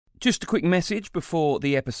Just a quick message before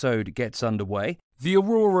the episode gets underway. The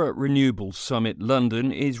Aurora Renewables Summit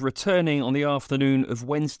London is returning on the afternoon of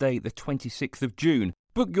Wednesday the 26th of June.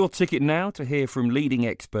 Book your ticket now to hear from leading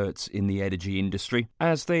experts in the energy industry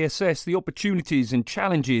as they assess the opportunities and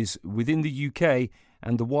challenges within the UK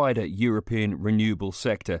and the wider European renewable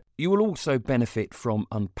sector. You will also benefit from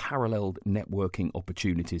unparalleled networking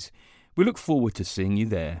opportunities. We look forward to seeing you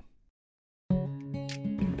there.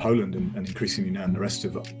 In Poland and increasingly now in the rest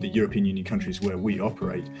of the European Union countries where we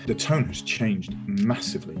operate, the tone has changed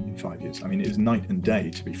massively in 5 years. I mean, it is night and day,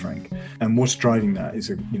 to be frank. And what's driving that is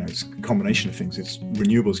it's a combination of things. It's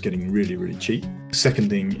renewables getting really, really cheap. Second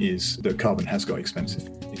thing is that carbon has got expensive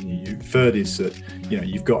in the EU. Third is that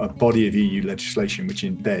you've got a body of EU legislation which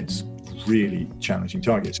embeds really challenging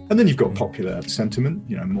targets. And then you've got popular sentiment,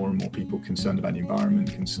 more and more people concerned about the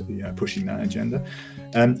environment, pushing that agenda.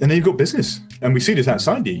 And then you've got business. And we see this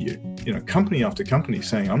outside the EU, company after company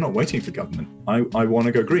saying, I'm not waiting for government. I want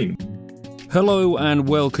to go green. Hello and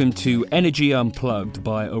welcome to Energy Unplugged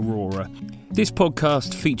by Aurora. This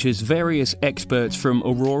podcast features various experts from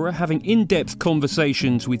Aurora having in-depth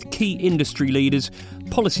conversations with key industry leaders,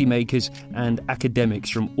 policymakers and academics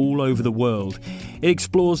from all over the world. It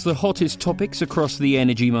explores the hottest topics across the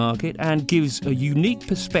energy market and gives a unique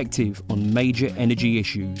perspective on major energy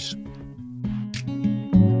issues.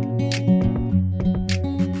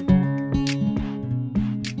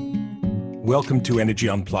 Welcome to Energy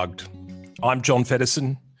Unplugged. I'm John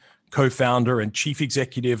Feddersen, co-founder and chief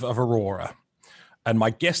executive of Aurora. And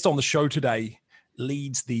my guest on the show today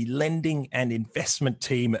leads the lending and investment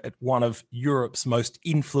team at one of Europe's most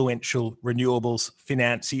influential renewables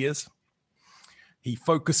financiers. He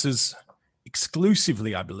focuses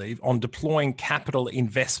exclusively, I believe, on deploying capital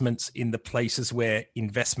investments in the places where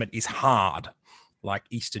investment is hard, like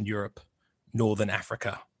Eastern Europe, Northern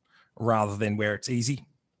Africa, rather than where it's easy.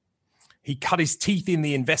 He cut his teeth in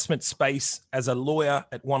the investment space as a lawyer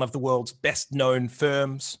at one of the world's best-known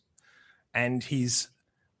firms, and he's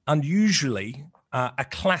unusually a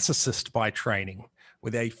classicist by training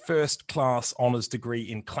with a first-class honours degree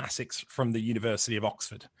in classics from the University of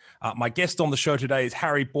Oxford. My guest on the show today is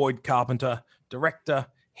Harry Boyd-Carpenter, Director,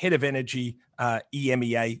 Head of Energy,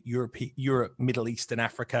 EMEA, Europe, Middle East and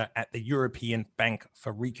Africa at the European Bank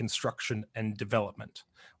for Reconstruction and Development.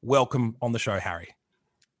 Welcome on the show, Harry.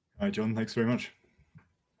 Hi, John. Thanks very much.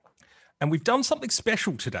 And we've done something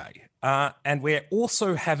special today, and we're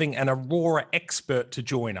also having an Aurora expert to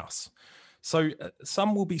join us. So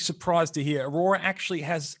some will be surprised to hear Aurora actually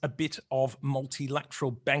has a bit of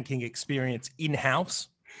multilateral banking experience in-house.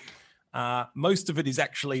 Most of it is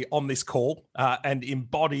actually on this call and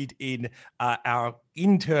embodied in our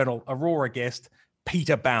internal Aurora guest,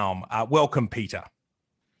 Peter Baum. Welcome, Peter.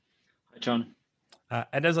 Hi, John.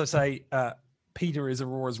 And as I say, Peter is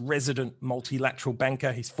Aurora's resident multilateral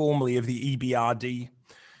banker. He's formerly of the EBRD.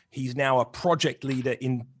 He's now a project leader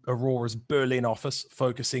in Aurora's Berlin office,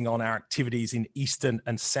 focusing on our activities in Eastern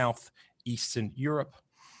and Southeastern Europe.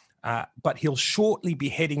 But he'll shortly be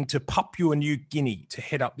heading to Papua New Guinea to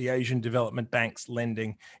head up the Asian Development Bank's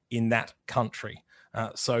lending in that country.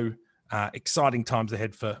 So exciting times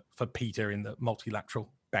ahead for Peter in the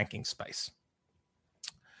multilateral banking space.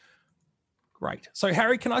 Great. So,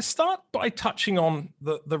 Harry, can I start by touching on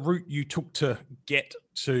the route you took to get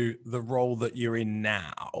to the role that you're in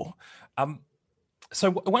now?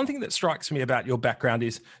 So one thing that strikes me about your background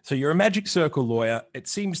is, so you're a Magic Circle lawyer. It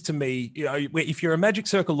seems to me, if you're a Magic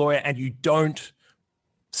Circle lawyer and you don't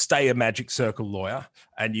stay a Magic Circle lawyer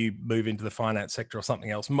and you move into the finance sector or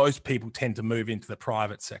something else, most people tend to move into the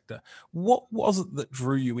private sector. What was it that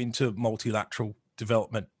drew you into multilateral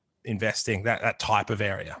development investing, that type of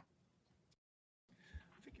area?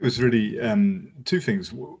 It was really two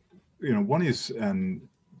things. One is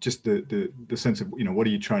just the sense of what are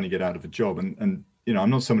you trying to get out of a job, and I'm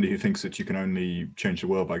not somebody who thinks that you can only change the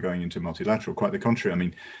world by going into multilateral. Quite the contrary. I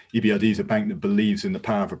mean, EBRD is a bank that believes in the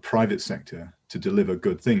power of a private sector to deliver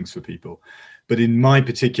good things for people. But in my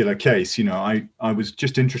particular case, I was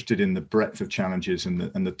just interested in the breadth of challenges and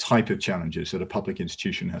the type of challenges that a public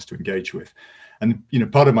institution has to engage with. And,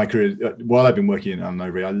 part of my career, while I've been working in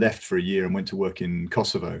Alnova, I left for a year and went to work in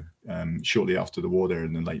Kosovo shortly after the war there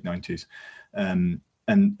in the late 90s. And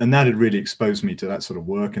that had really exposed me to that sort of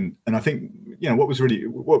work. And I think,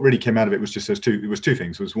 what really came out of it was just two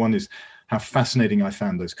things. One is how fascinating I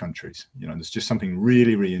found those countries. There's just something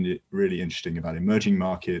really, really, really interesting about emerging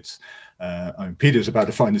markets, Peter's about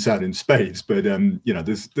to find this out in spades, but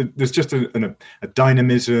there's just a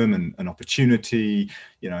dynamism and an opportunity,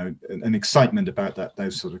 an excitement about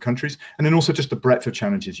those sort of countries, and then also just the breadth of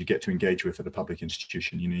challenges you get to engage with at a public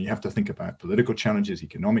institution. You have to think about political challenges,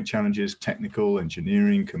 economic challenges, technical,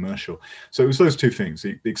 engineering, commercial. So it was those two things: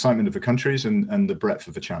 the excitement of the countries and the breadth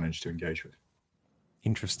of the challenge to engage with.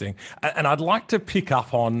 Interesting, and I'd like to pick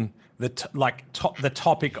up on the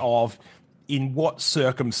topic of, in what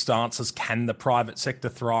circumstances can the private sector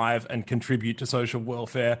thrive and contribute to social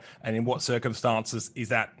welfare, and in what circumstances is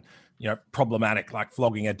that problematic, like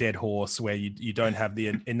flogging a dead horse where you don't have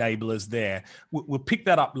the enablers there. We'll pick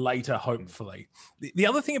that up later, hopefully. The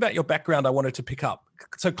other thing about your background I wanted to pick up,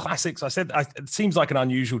 so classics, I said it seems like an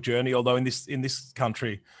unusual journey, although in this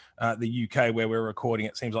country, the UK where we're recording,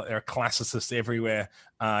 it seems like there are classicists everywhere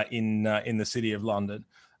in the city of London.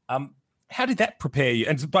 How did that prepare you?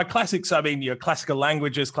 And by classics, I mean classical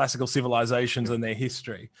languages, classical civilizations and their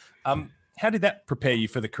history. How did that prepare you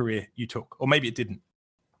for the career you took? Or maybe it didn't.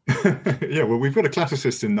 Yeah, well, we've got a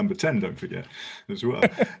classicist in number 10, don't forget, as well.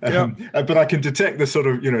 But I can detect the sort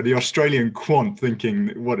of, the Australian quant thinking,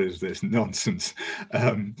 what is this nonsense?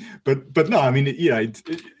 But no, I mean,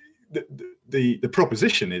 the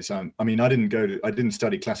proposition is, I didn't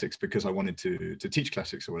study classics because I wanted to teach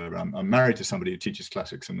classics or whatever. I'm married to somebody who teaches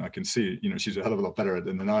classics, and I can see, she's a hell of a lot better at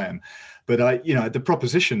it than I am. But the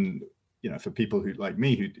proposition, for people who like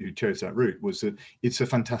me who chose that route, was that it's a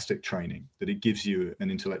fantastic training, that it gives you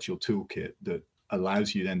an intellectual toolkit that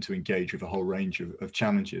allows you then to engage with a whole range of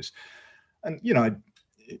challenges. And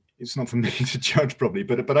it's not for me to judge probably,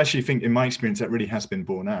 but I actually think in my experience that really has been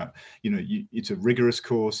borne out. It's a rigorous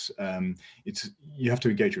course. You have to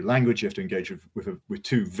engage with language. You have to engage with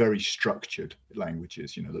two very structured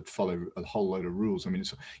languages, that follow a whole load of rules. I mean,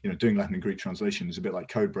 it's, doing Latin and Greek translation is a bit like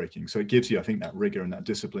code breaking. So it gives you, I think, that rigor and that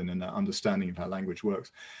discipline and that understanding of how language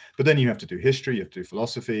works. But then you have to do history, you have to do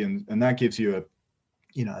philosophy, and that gives you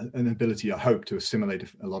an ability, I hope, to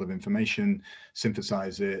assimilate a lot of information,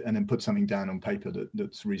 synthesize it, and then put something down on paper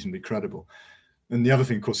that's reasonably credible. And the other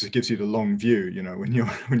thing, of course, is it gives you the long view. When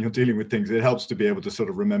you're dealing with things, it helps to be able to sort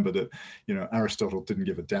of remember that, Aristotle didn't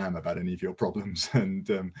give a damn about any of your problems, and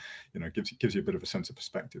gives you a bit of a sense of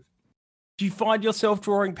perspective. Do you find yourself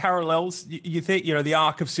drawing parallels? You think, the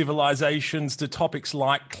arc of civilizations to topics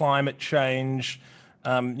like climate change,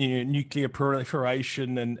 nuclear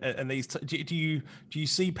proliferation, and these. Do you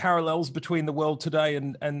see parallels between the world today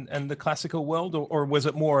and the classical world, or was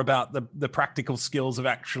it more about the practical skills of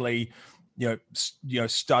actually,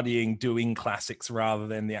 studying, doing classics rather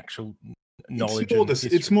than the actual knowledge?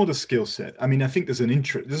 It's more the skill set. I mean, I think there's an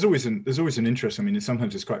interest. There's always an interest. I mean,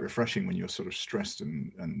 sometimes it's quite refreshing when you're sort of stressed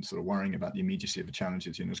and sort of worrying about the immediacy of the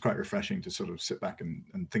challenges. It's quite refreshing to sort of sit back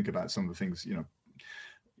and think about some of the things.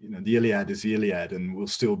 The Iliad is the Iliad and will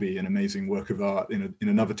still be an amazing work of art in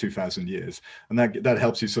another 2,000 years. And that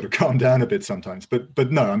helps you sort of calm down a bit sometimes.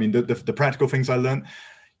 But no, I mean, the practical things I learned,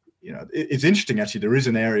 it's interesting, actually. There is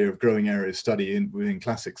an growing area of study within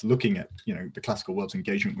classics looking at, the classical world's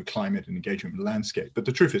engagement with climate and engagement with landscape. But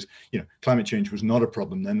the truth is, climate change was not a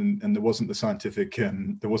problem then, and there wasn't the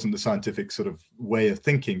scientific sort of way of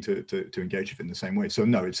thinking to engage with it in the same way. So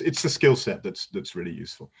no, it's the skill set that's really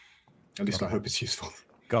useful. At least I hope it's useful.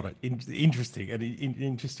 Got it. Interesting. An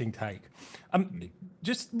interesting take.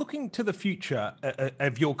 Just looking to the future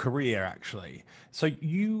of your career, actually. So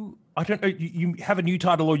I don't know, you have a new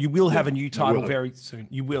title, or you will have a new title very soon.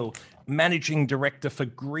 You will. Managing Director for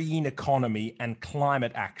Green Economy and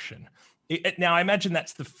Climate Action. Now, I imagine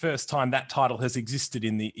that's the first time that title has existed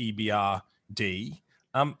in the EBRD.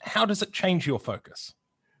 How does it change your focus?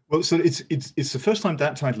 Well, so it's the first time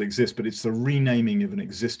that title exists, but it's the renaming of an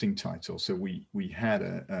existing title. So we had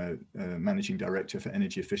a managing director for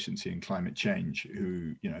energy efficiency and climate change,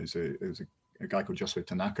 who is a guy called Josue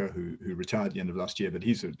Tanaka, who retired at the end of last year. But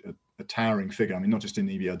he's a towering figure. I mean, not just in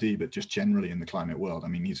the EBRD, but just generally in the climate world. I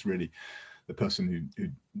mean, he's really the person who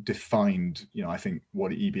defined, I think,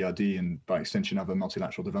 what EBRD and by extension other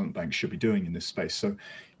multilateral development banks should be doing in this space. So,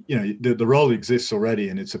 the role exists already,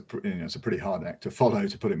 and it's a pretty hard act to follow,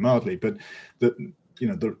 to put it mildly. But the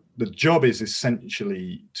job is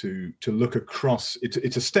essentially to look across.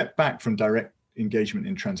 It's a step back from direct engagement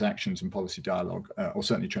in transactions and policy dialogue, or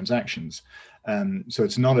certainly transactions. So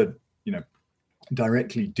it's not a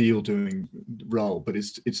directly deal doing role, but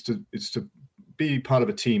it's to be part of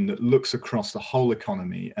a team that looks across the whole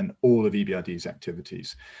economy and all of EBRD's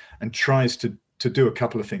activities and tries to do a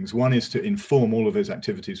couple of things. One is to inform all of those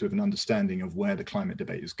activities with an understanding of where the climate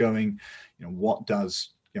debate is going. What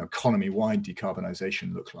does economy-wide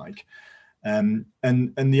decarbonisation look like? And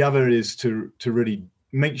the other is to really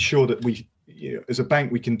make sure that we, as a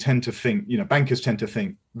bank, we can tend to think, bankers tend to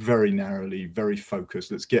think very narrowly, very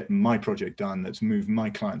focused. Let's get my project done. Let's move my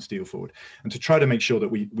client's deal forward, and to try to make sure that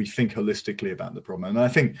we think holistically about the problem. And I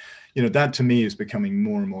think, that to me is becoming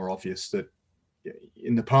more and more obvious that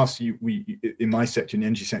in the past, in my sector, in the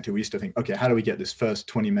energy sector, we used to think, okay, how do we get this first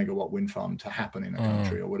 20 megawatt wind farm to happen in a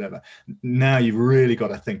country or whatever? Now you've really got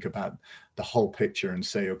to think about the whole picture and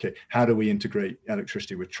say, okay, how do we integrate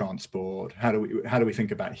electricity with transport? How do we think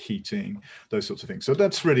about heating? Those sorts of things. So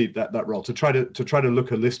that's really that role, to try to look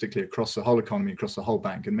holistically across the whole economy, across the whole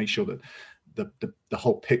bank, and make sure that the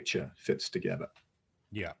whole picture fits together.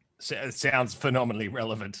 Yeah. It sounds phenomenally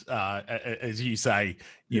relevant, as you say.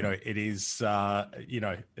 It is.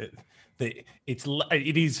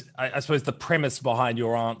 It is. I suppose the premise behind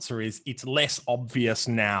your answer is it's less obvious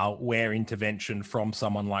now where intervention from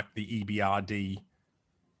someone like the EBRD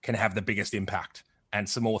can have the biggest impact, and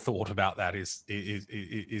some more thought about that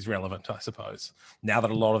is relevant, I suppose. Now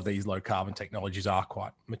that a lot of these low carbon technologies are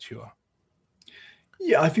quite mature.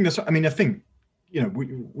 Yeah, I think that's. I think.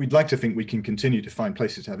 We'd like to think we can continue to find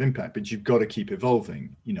places to have impact, but you've got to keep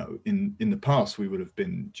evolving. In the past, we would have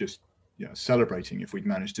been just celebrating if we'd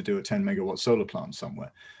managed to do a 10 megawatt solar plant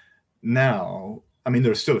somewhere. Now,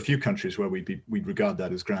 there are still a few countries where we'd regard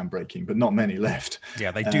that as groundbreaking, but not many left.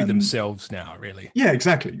 Yeah, they do themselves now, really. Yeah,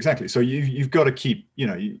 exactly. So you've got to keep,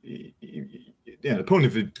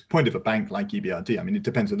 the point of a bank like EBRD, it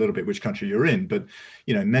depends a little bit which country you're in, but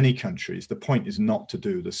in many countries, the point is not to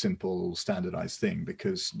do the simple standardized thing,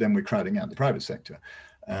 because then we're crowding out the private sector.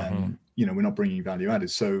 We're not bringing value added.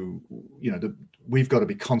 So, we've got to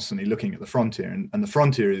be constantly looking at the frontier, and the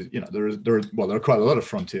frontier is, there are quite a lot of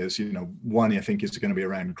frontiers. One, I think, is going to be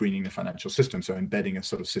around greening the financial system. So embedding a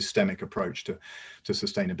sort of systemic approach to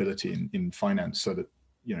sustainability in finance, so that,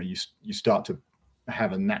 you start to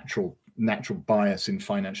have a natural bias in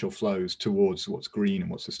financial flows towards what's green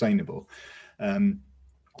and what's sustainable.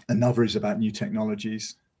 Another is about new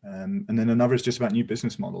technologies, and then another is just about new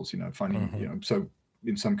business models. Finding so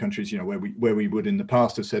in some countries, where we would in the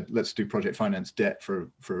past have said, let's do project finance debt for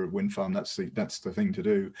a wind farm. That's the thing to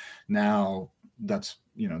do. Now that's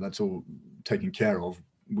all taken care of.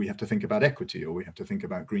 We have to think about equity, or we have to think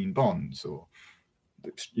about green bonds, or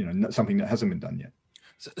something that hasn't been done yet.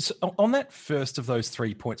 So on that first of those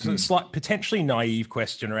 3 points, so it's like potentially naive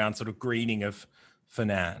question around sort of greening of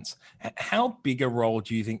finance. How big a role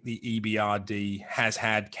do you think the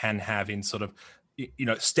EBRD can have in sort of,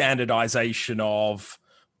 standardization of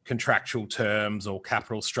contractual terms or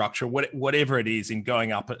capital structure, whatever it is, in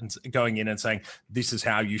going in and saying, this is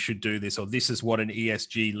how you should do this, or this is what an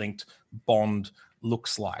ESG linked bond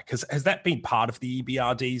looks like? Has that been part of the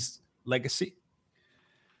EBRD's legacy?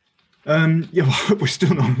 We're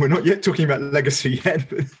not yet talking about legacy yet.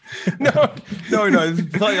 But No.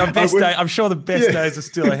 I'm sure the best days are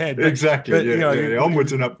still ahead. But, exactly.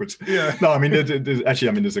 Onwards and upwards. Yeah. No,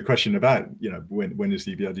 there's a question about when is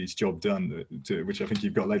the EBRD's job done, which I think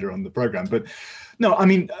you've got later on the program. But no,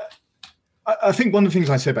 I think one of the things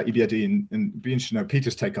I say about EBRD, and be interested to know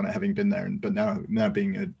Peter's take on it, having been there, but now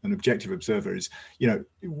being an objective observer, is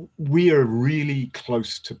we are really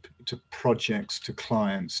close to projects, to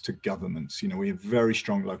clients, to governments. We have very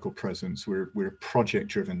strong local presence. We're a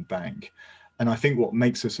project-driven bank, and I think what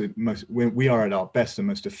makes us when we are at our best and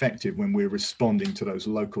most effective when we're responding to those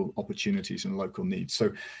local opportunities and local needs.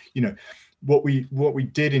 So, what we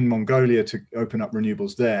did in Mongolia to open up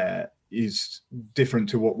renewables there is different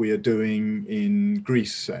to what we are doing in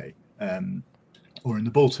Greece, say, or in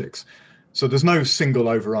the Baltics. So there's no single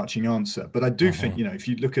overarching answer. But I do think, if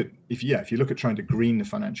you look at trying to green the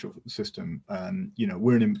financial system,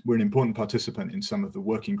 we're an important participant in some of the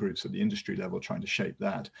working groups at the industry level trying to shape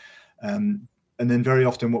that. And then very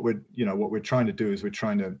often what we're trying to do is we're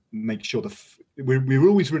trying to make sure we're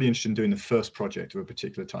always really interested in doing the first project of a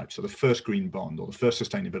particular type. So the first green bond or the first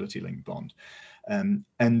sustainability linked bond.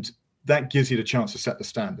 And that gives you the chance to set the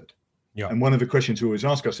standard. Yeah. And one of the questions we always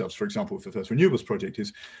ask ourselves, for example, for the first renewables project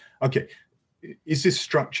is, okay, is this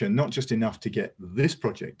structure not just enough to get this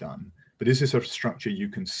project done, but is this a structure you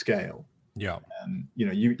can scale? Yeah.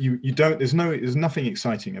 You don't, there's nothing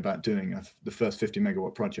exciting about doing the first 50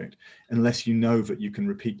 megawatt project unless you know that you can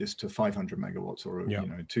repeat this to 500 megawatts or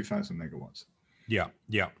 2000 megawatts.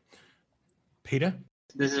 Yeah. Peter?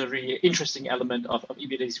 This is a really interesting element of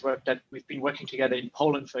EBRD's work, that we've been working together in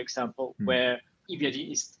Poland, for example, where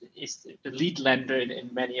EBRD is the lead lender in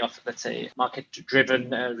many of, let's say, market-driven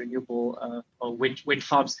renewable or wind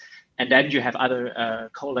farms. And then you have other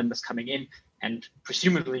co-lenders coming in. And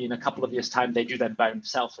presumably in a couple of years' time, they do that by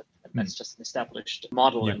themselves. And that's just an established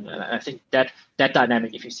model. Yeah. And I think that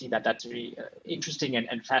dynamic, if you see that, that's really interesting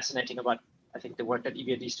and fascinating about, I think, the work that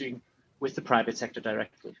EBRD is doing with the private sector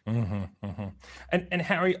directly. And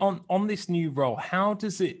Harry, on this new role, how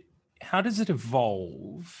does it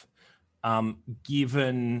evolve,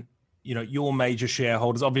 given your major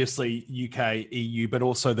shareholders, obviously UK, EU, but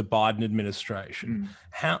also the Biden administration?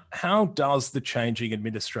 How does the changing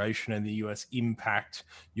administration in the US impact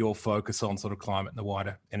your focus on sort of climate and the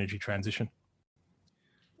wider energy transition?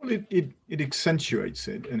 Well, it accentuates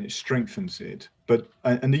it and it strengthens it. But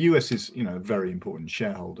and the US is, a very important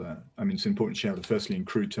shareholder. I mean, it's an important shareholder. Firstly, in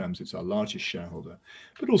crude terms, it's our largest shareholder.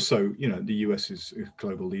 But also, the US is a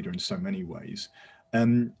global leader in so many ways.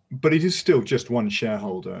 But it is still just one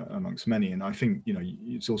shareholder amongst many. And I think,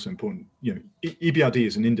 it's also important, EBRD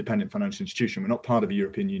is an independent financial institution. We're not part of a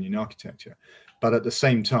European Union architecture. But at the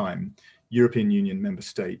same time, European Union member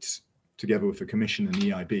states, together with the Commission and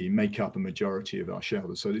EIB, make up a majority of our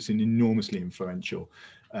shareholders. So it's an enormously influential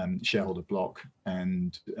shareholder bloc.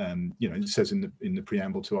 And, it says in the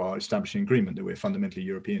preamble to our establishing agreement that we're fundamentally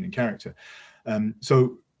European in character.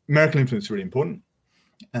 So American influence is really important.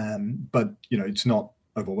 But it's not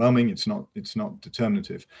overwhelming. It's not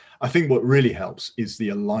determinative. I think what really helps is the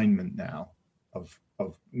alignment now of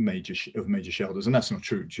major shareholders, and that's not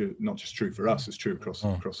just true for us. It's true across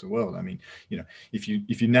the world. I mean,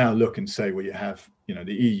 if you now look and say, well, you have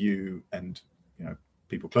the EU and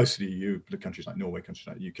people close to the EU, the countries like Norway, countries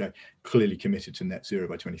like the UK, clearly committed to net zero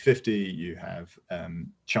by 2050. You have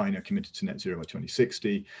China committed to net zero by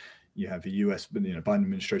 2060. You have the US, Biden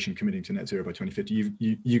administration committing to net zero by 2050.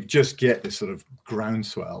 You just get this sort of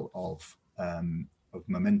groundswell of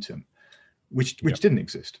momentum, which didn't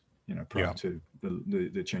exist, prior to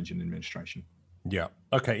the change in administration. Yeah.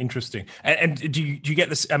 Okay. Interesting. And do you get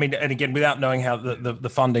this? I mean, and again, without knowing how the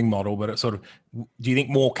funding model, but it's sort of, do you think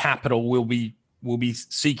more capital will be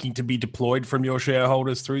seeking to be deployed from your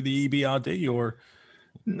shareholders through the EBRD, or?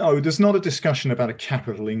 No, there's not a discussion about a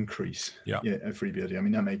capital increase yet for EBRD. I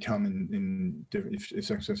mean, that may come in if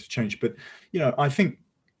circumstances change, but I think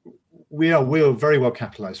we're very well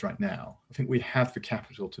capitalized right now. I think we have the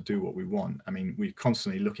capital to do what we want. I mean, we're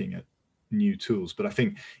constantly looking at new tools, but I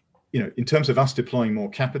think in terms of us deploying more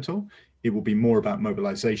capital, it will be more about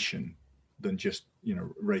mobilization than just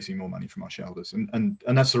raising more money from our shareholders, and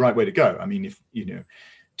that's the right way to go. I mean, if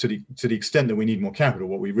to the extent that we need more capital,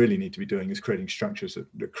 what we really need to be doing is creating structures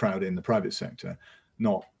that crowd in the private sector,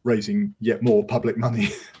 not raising yet more public money.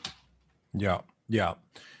 Yeah.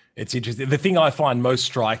 It's interesting. The thing I find most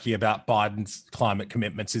striking about Biden's climate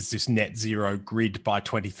commitments is this net zero grid by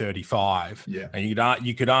 2035. Yeah. And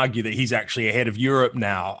you could argue that he's actually ahead of Europe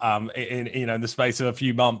now. In the space of a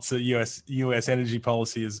few months, the US energy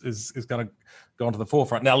policy is going to go onto the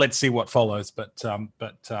forefront. Now let's see what follows. But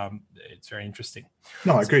it's very interesting.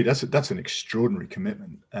 No, I agree. That's an extraordinary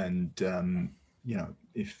commitment. And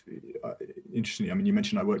interestingly, I mean, you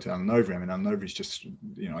mentioned I worked at Alan Overy. I mean, Alan Overy is just,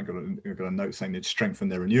 I got a note saying they'd strengthen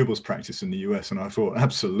their renewables practice in the US, and I thought,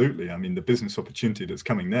 absolutely. I mean, the business opportunity that's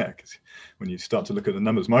coming there, because when you start to look at the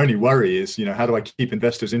numbers, my only worry is, how do I keep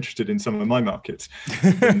investors interested in some of my markets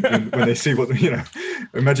when they see what,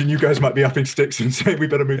 imagine you guys might be upping sticks and saying we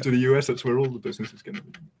better move to the US. That's where all the business is going to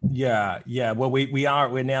be. Yeah. Well,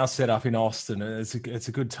 we're now set up in Austin, and it's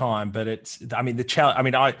a good time, but the challenge. I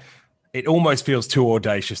mean, it almost feels too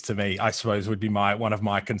audacious to me, I suppose, would be one of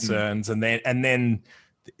my concerns. And then,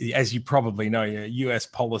 as you probably know, US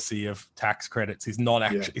policy of tax credits is not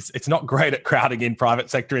actually, it's not great at crowding in private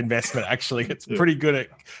sector investment. Actually, it's pretty good at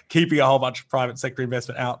keeping a whole bunch of private sector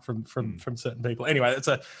investment out from certain people. Anyway,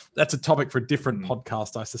 that's a topic for a different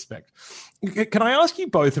podcast, I suspect. Can I ask you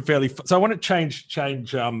both so I want to change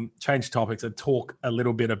topics and talk a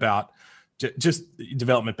little bit about just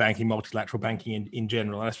development banking, multilateral banking in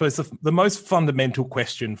general. And I suppose the most fundamental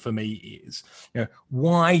question for me is,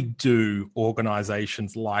 why do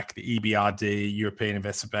organizations like the EBRD, European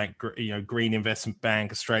Investment Bank, Green Investment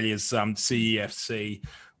Bank, Australia's CEFC,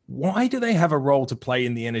 why do they have a role to play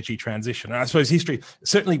in the energy transition? And I suppose history,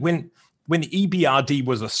 certainly when the EBRD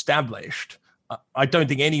was established, I don't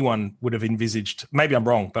think anyone would have envisaged, maybe I'm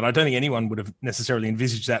wrong, but I don't think anyone would have necessarily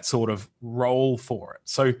envisaged that sort of role for it.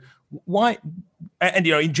 So why, and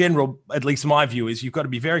in general, at least my view is you've got to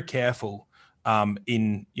be very careful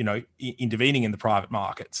in intervening in the private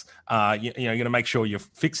markets. You're going to make sure you're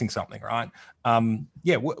fixing something, right?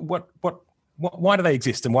 Why do they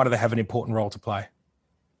exist, and why do they have an important role to play?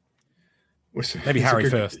 Maybe Harry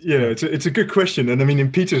first. Yeah, it's a good question. And I mean,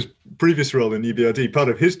 in Peter's previous role in EBRD, part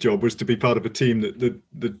of his job was to be part of a team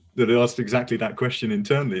that asked exactly that question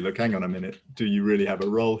internally. Look, hang on a minute, do you really have a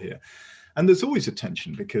role here? And there's always a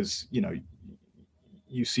tension because,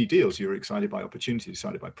 you see deals, you're excited by opportunities,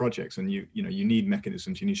 excited by projects, and you need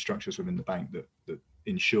mechanisms, you need structures within the bank that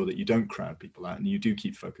ensure that you don't crowd people out and you do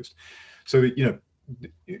keep focused. So,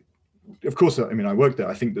 of course, I mean, I work there.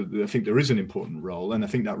 I think there is an important role, and I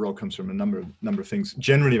think that role comes from a number of things,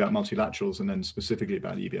 generally about multilaterals and then specifically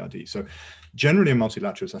about EBRD. So generally in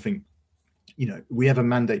multilaterals, I think, we have a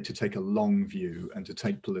mandate to take a long view and to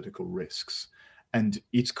take political risks. And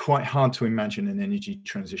it's quite hard to imagine an energy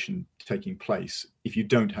transition taking place if you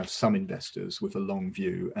don't have some investors with a long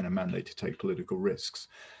view and a mandate to take political risks.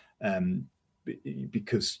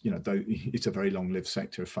 Because it's a very long-lived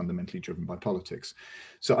sector, fundamentally driven by politics.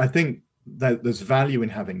 So I think that there's value in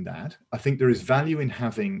having that. I think there is value in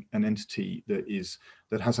having an entity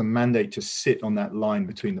that has a mandate to sit on that line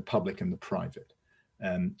between the public and the private.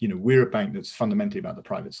 We're a bank that's fundamentally about the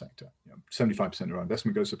private sector. 75% of our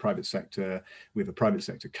investment goes to the private sector. We have a private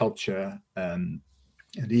sector culture and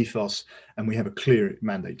ethos, and we have a clear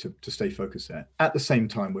mandate to stay focused there. At the same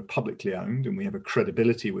time, we're publicly owned, and we have a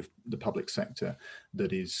credibility with the public sector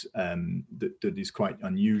that is quite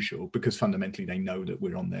unusual, because fundamentally they know that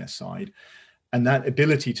we're on their side. And that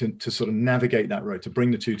ability to sort of navigate that road, to bring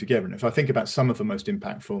the two together. And if I think about some of the most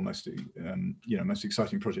impactful, most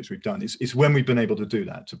exciting projects we've done, it's when we've been able to do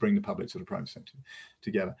that, to bring the public to the private sector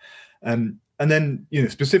together. And then,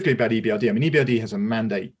 specifically about EBRD, I mean, EBRD has a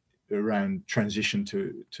mandate around transition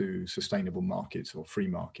to sustainable markets or free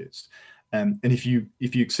markets. And if you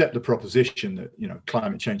accept the proposition that,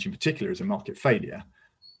 climate change in particular is a market failure,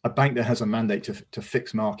 a bank that has a mandate to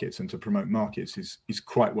fix markets and to promote markets is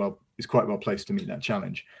quite well placed to meet that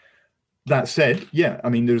challenge. That said, I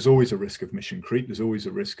mean, there's always a risk of mission creep. There's always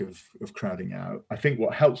a risk of crowding out. I think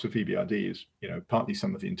what helps with EBRD is, partly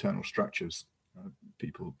some of the internal structures,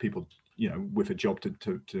 people, with a job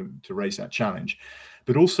to raise that challenge,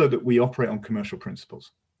 but also that we operate on commercial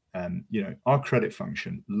principles. Our credit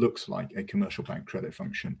function looks like a commercial bank credit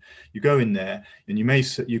function. You go in there and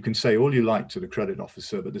you can say all you like to the credit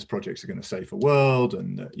officer, but this project's going to save the world,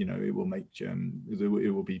 and it will make it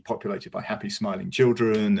will be populated by happy, smiling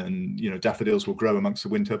children, and daffodils will grow amongst the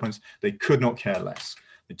wind turbines. They could not care less.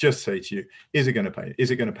 They just say to you, is it going to pay?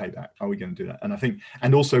 Is it going to pay back? Are we going to do that? And I think,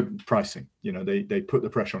 and also pricing. They put the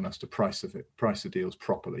pressure on us to price the deals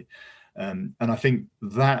properly. And I think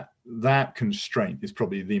that constraint is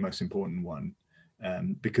probably the most important one,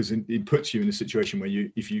 because it puts you in a situation where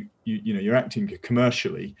you're acting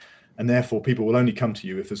commercially, and therefore people will only come to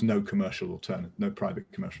you if there's no commercial alternative, no private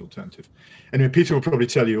commercial alternative. Anyway, Peter will probably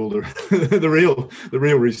tell you all the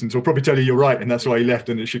real reasons. He'll probably tell you you're right, and that's why he left,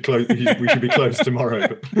 and it should close. We should be closed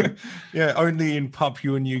tomorrow. But. Yeah, only in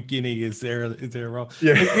Papua New Guinea is there a role.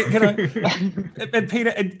 Yeah. And Peter,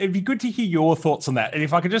 it'd be good to hear your thoughts on that. And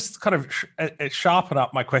if I could just kind of sharpen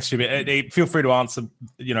up my question a bit, feel free to answer,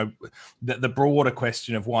 the broader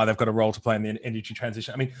question of why they've got a role to play in the energy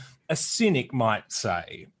transition. I mean, a cynic might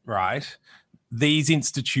say, right, these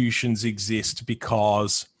institutions exist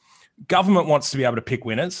because government wants to be able to pick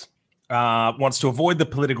winners, wants to avoid the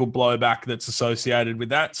political blowback that's associated with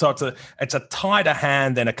that. So it's a tighter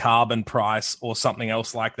hand than a carbon price or something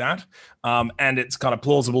else like that. And it's kind of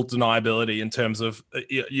plausible deniability in terms of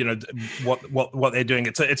what they're doing.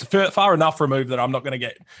 It's far enough removed that I'm not going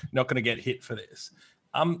to get hit for this.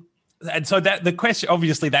 And so that the question,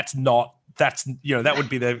 obviously, that would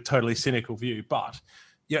be the totally cynical view. But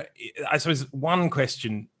I suppose one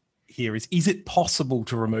question here is it possible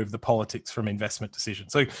to remove the politics from investment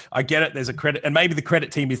decisions? So I get it, there's a credit, and maybe the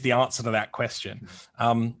credit team is the answer to that question.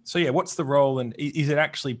 What's the role, and is it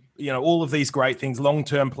actually, all of these great things,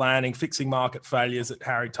 long-term planning, fixing market failures that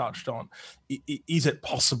Harry touched on, is it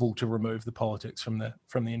possible to remove the politics from the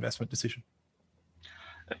investment decision?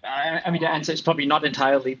 I mean, the answer is probably not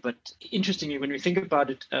entirely, but interestingly, when we think about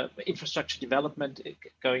it, infrastructure development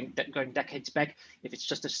going decades back, if it's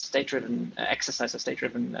just a state-driven exercise, a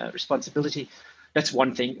state-driven responsibility, that's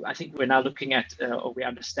one thing. I think we're now looking at, or we're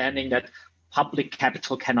understanding that public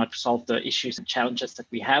capital cannot solve the issues and challenges that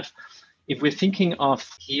we have. If we're thinking of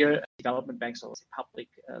here, development banks or public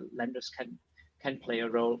lenders can play a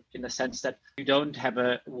role in the sense that you don't have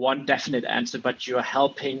one definite answer, but you're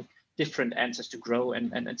helping different answers to grow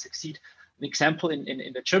and succeed. An example in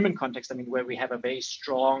the German context, I mean, where we have a very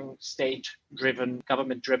strong state-driven,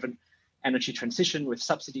 government-driven energy transition with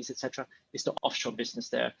subsidies, etc., is the offshore business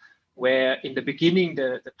there, where in the beginning,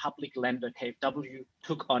 the public lender, KfW,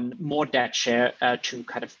 took on more debt share to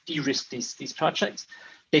kind of de-risk these projects.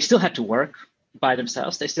 they still had to work by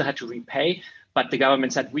themselves. They still had to repay, but the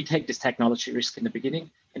government said, we take this technology risk in the beginning.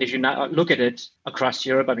 And if you now look at it across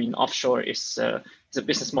Europe, I mean, offshore is a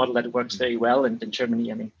business model that works very well. And in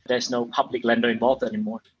Germany, I mean, there's no public lender involved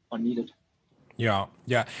anymore or needed. Yeah.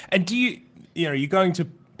 And you're going to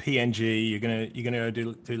PNG, you're gonna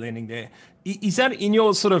do lending there. Is that in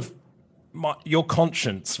your sort of your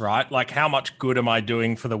conscience, right? Like, how much good am I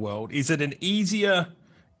doing for the world? Is it an easier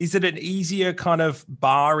kind of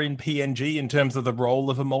bar in PNG in terms of the role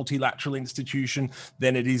of a multilateral institution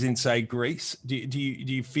than it is in, say, Greece? Do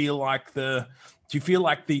you feel like the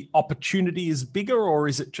opportunity is bigger, or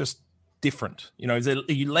is it just different? You know,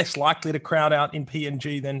 are you less likely to crowd out in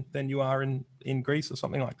PNG than you are in Greece or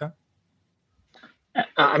something like that?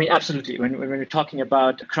 I mean, absolutely. When we're talking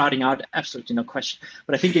about crowding out, absolutely no question.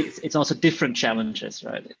 But I think it's also different challenges,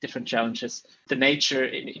 right? Different challenges. The nature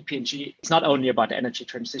in PNG, it's not only about the energy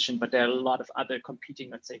transition, but there are a lot of other competing,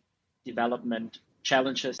 let's say, development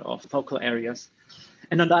challenges of focal areas.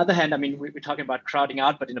 And on the other hand, I mean, we're talking about crowding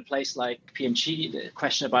out, but in a place like PNG, the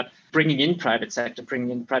question about bringing in private sector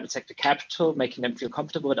capital, making them feel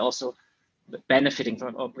comfortable, but also benefiting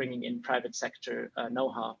from or bringing in private sector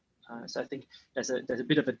know-how. So I think there's a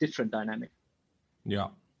bit of a different dynamic. Yeah.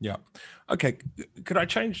 Okay, could I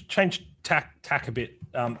change tack a bit,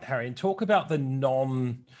 Harry, and talk about the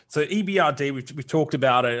so EBRD? We've talked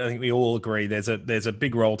about it. I think we all agree there's a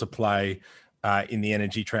big role to play in the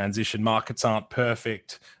energy transition. Markets aren't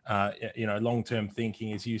perfect. Long-term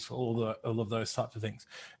thinking is useful. All of those types of things.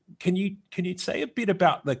 Can you say a bit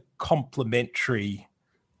about the complementary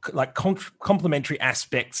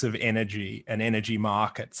aspects of energy and energy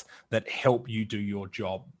markets that help you do your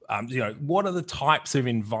job? What are the types of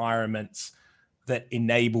environments that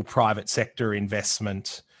enable private sector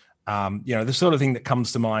investment? The sort of thing that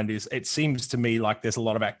comes to mind is, it seems to me like there's a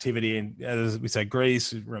lot of activity in, as we say,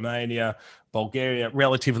 Greece, Romania, Bulgaria,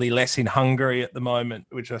 relatively less in Hungary at the moment,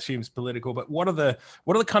 which I assume is political. But what are the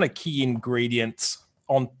kind of key ingredients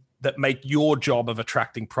that make your job of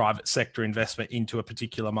attracting private sector investment into a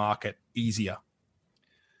particular market easier?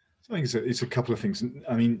 I think it's a couple of things.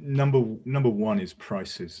 I mean, number one is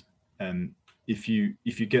prices. And if you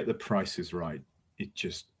get the prices right, it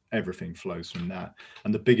just, everything flows from that.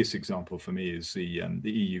 And the biggest example for me is the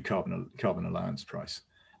EU carbon allowance price.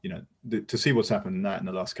 To see what's happened in that in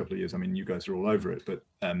the last couple of years. I mean, you guys are all over it, but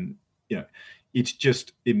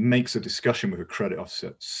it makes a discussion with a credit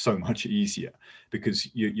officer so much easier, because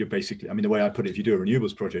you're basically, I mean, the way I put it, if you do a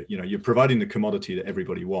renewables project, you're providing the commodity that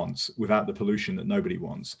everybody wants without the pollution that nobody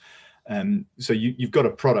wants. So you've got a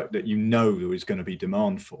product that there is going to be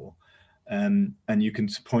demand for, and you can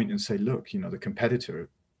point and say, look, the competitor,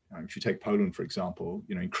 if you take Poland, for example,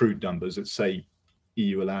 in crude numbers, let's say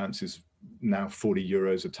EU allowance is now 40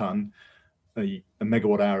 euros a ton. A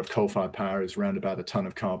megawatt hour of coal-fired power is around about a ton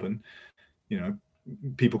of carbon.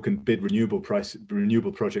 People can bid renewable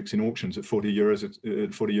projects in auctions at 40 euros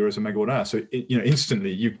a megawatt hour. So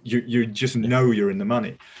instantly you just know you're in the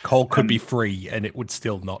money. Coal could be free and it would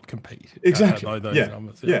still not compete. Exactly.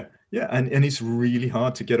 Yeah. And it's really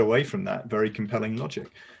hard to get away from that very compelling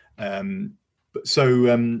logic. So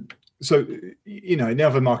in the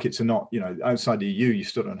other markets are not, outside the EU, you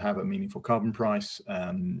still don't have a meaningful carbon price.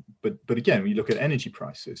 But again, when you look at energy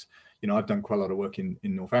prices, I've done quite a lot of work in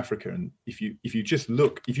North Africa, and if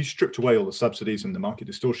you stripped away all the subsidies and the market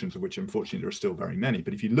distortions, of which unfortunately there are still very many,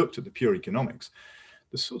 but if you looked at the pure economics,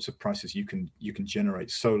 the sorts of prices you can generate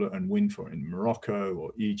solar and wind for in Morocco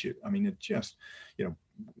or Egypt, I mean, it just,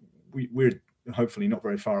 we're hopefully not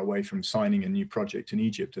very far away from signing a new project in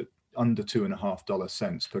Egypt at under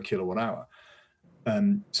 $2.50 per kilowatt hour.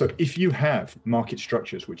 So if you have market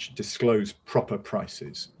structures which disclose proper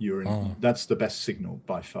prices, that's the best signal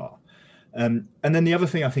by far. And then the other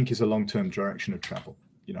thing I think is a long-term direction of travel.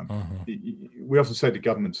 We often say to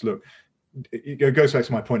governments, look, it goes back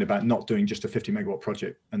to my point about not doing just a 50 megawatt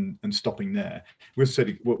project and stopping there. We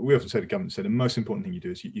often say to governments, the most important thing you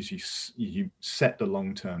do is you set the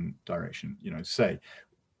long-term direction. Say,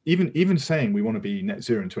 even saying we want to be net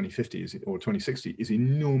zero in 2050 or 2060 is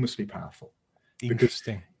enormously powerful.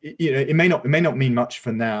 Interesting. Because, it may not mean much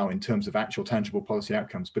for now in terms of actual tangible policy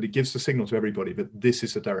outcomes, but it gives the signal to everybody that this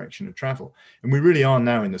is the direction of travel. And we really are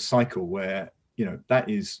now in the cycle where that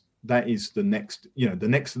is the next the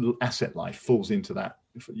next asset life falls into that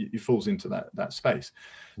space.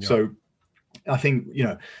 Yeah. So I think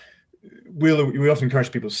we often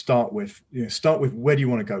encourage people to start with where do you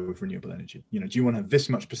want to go with renewable energy? Do you want to have this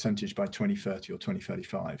much percentage by 2030 or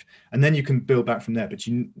 2035? And then you can build back from there. But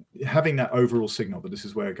having that overall signal that this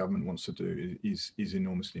is where a government wants to do is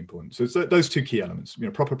enormously important. So it's those two key elements,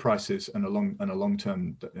 proper prices and a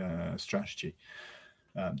long-term strategy.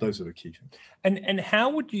 Those are the key things. And how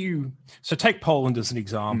would you, so take Poland as an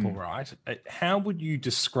example, right? How would you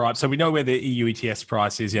describe, so we know where the EU ETS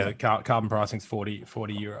price is, the carbon pricing is 40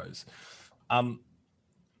 euros.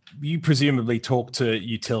 You presumably talk to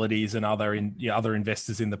utilities and other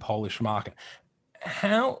investors in the Polish market.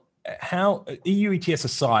 How EU ETS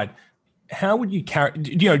aside, how would you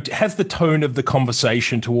has the tone of the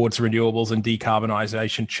conversation towards renewables and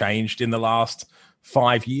decarbonisation changed in the last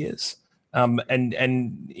 5 years? Is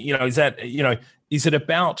it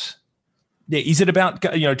about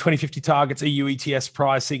 2050 targets, EU ETS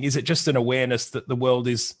pricing? Is it just an awareness that the world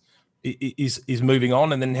is moving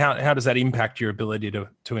on, and then how does that impact your ability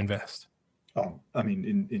to invest? Oh, I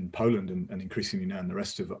mean, in Poland and increasingly now in the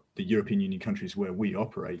rest of the European Union countries where we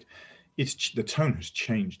operate, the tone has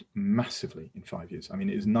changed massively in 5 years. I mean,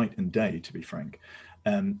 it is night and day, to be frank.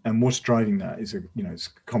 And what's driving that is it's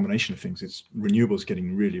a combination of things. It's renewables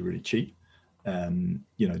getting really, really cheap. Even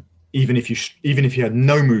if you had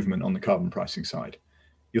no movement on the carbon pricing side,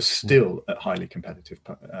 you're still at highly competitive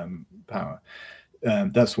power.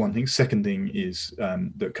 That's one thing. Second thing is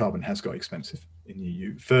that carbon has got expensive in the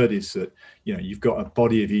EU. Third is that you've got a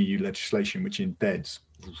body of EU legislation which embeds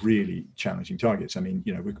really challenging targets. I mean,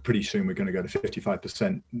 we're pretty soon we're going to go to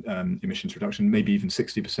 55% emissions reduction, maybe even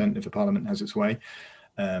 60% if the Parliament has its way.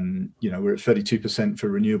 We're at 32% for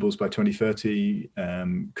renewables by 2030,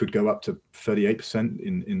 could go up to 38%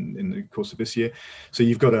 in the course of this year. So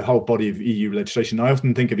you've got a whole body of EU legislation. I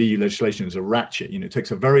often think of EU legislation as a ratchet. It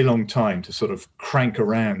takes a very long time to sort of crank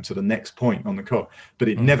around to the next point on the clock, but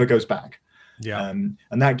it never goes back. Yeah. And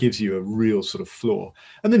that gives you a real sort of floor.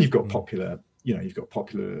 And then you've got popular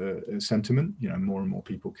sentiment, more and more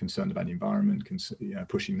people concerned about the environment,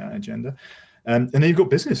 pushing that agenda. And then you've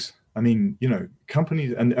got business. I mean,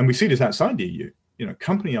 companies, and we see this outside the EU,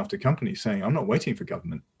 company after company saying, I'm not waiting for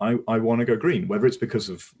government. I want to go green, whether it's because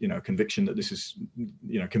of, conviction that this is,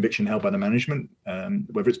 conviction held by the management,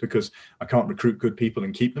 whether it's because I can't recruit good people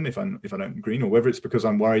and keep them if I don't green, or whether it's because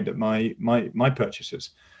I'm worried that my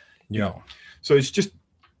purchases. Yeah. So there's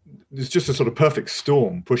just a sort of perfect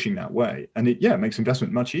storm pushing that way, and it makes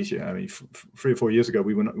investment much easier. I mean, 3 or 4 years ago,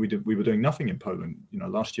 we were doing nothing in Poland.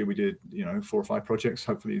 Last year we did 4 or 5 projects,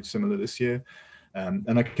 hopefully similar this year,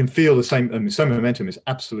 and I can feel the same. I mean, some momentum is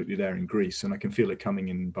absolutely there in Greece, and I can feel it coming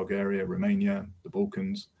in Bulgaria, Romania, the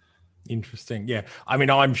Balkans. Interesting. Yeah, I mean,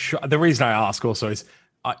 I'm sure the reason I ask also is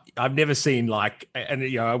I've never seen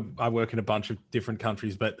I work in a bunch of different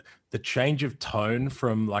countries, but the change of tone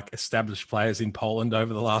from established players in Poland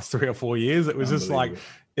over the last 3 or 4 years, it was just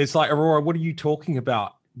it's like, Aurora, what are you talking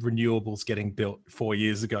about? Renewables getting built 4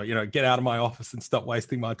 years ago, get out of my office and stop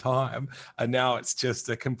wasting my time. And now it's just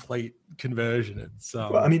a complete conversion.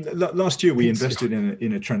 Well, I mean, last year we invested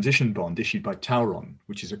in a transition bond issued by Tauron,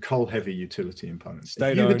 which is a coal-heavy utility in Poland.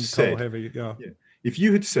 State-owned coal-heavy, yeah. If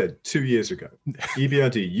you had said 2 years ago,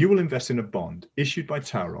 EBRD, you will invest in a bond issued by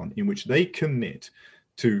Tauron in which they commit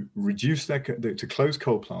to reduce to close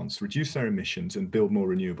coal plants, reduce their emissions, and build more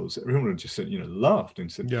renewables, everyone would have just said, laughed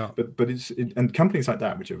and said, yeah. But and companies like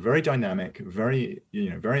that, which are very dynamic, very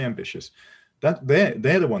very ambitious, that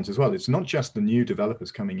they're the ones as well. It's not just the new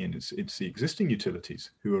developers coming in; it's the existing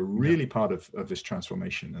utilities who are really part of this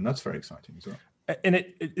transformation, and that's very exciting as well. And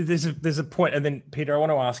there's a point, and then Peter, I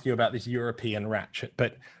want to ask you about this European ratchet,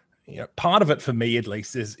 but part of it for me at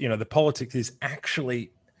least is the politics is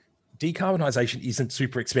actually decarbonisation isn't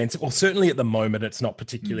super expensive, or certainly at the moment it's not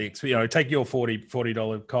particularly expensive. Take your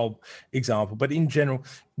 $40 coal example, but in general,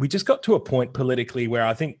 we just got to a point politically where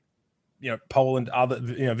I think Poland, other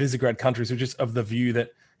Visegrad countries are just of the view that,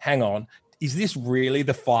 hang on, is this really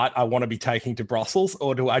the fight I want to be taking to Brussels,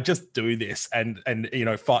 or do I just do this and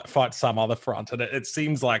fight some other front? And it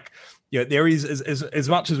seems like there is, as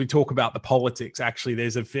much as we talk about the politics, actually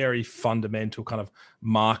there's a very fundamental kind of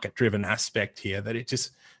market-driven aspect here that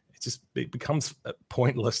it becomes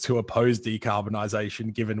pointless to oppose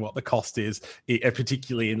decarbonisation given what the cost is,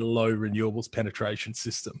 particularly in low renewables penetration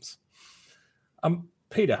systems.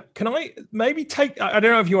 Peter, can I maybe I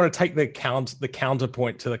don't know if you want to take the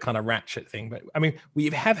counterpoint to the kind of ratchet thing, but I mean, we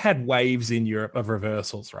have had waves in Europe of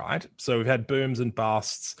reversals, right? So we've had booms and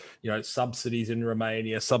busts, subsidies in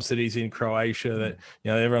Romania, subsidies in Croatia that,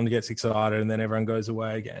 everyone gets excited and then everyone goes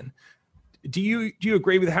away again. Do you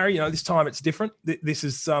agree with Harry? This time it's different. This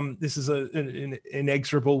is an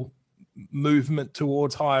inexorable movement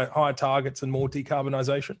towards higher targets and more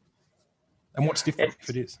decarbonisation? And what's different if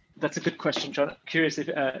it is? That's a good question, John. Curious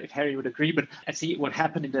if Harry would agree, but I see what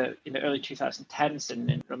happened in the early 2010s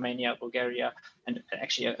in Romania, Bulgaria, and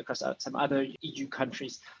actually across some other EU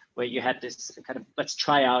countries, where you had this kind of, let's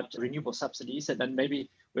try out renewable subsidies, and then maybe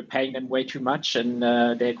we're paying them way too much and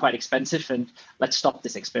they're quite expensive, and let's stop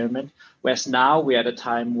this experiment. Whereas now we're at a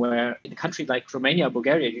time where in a country like Romania,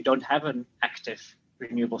 Bulgaria, you don't have an active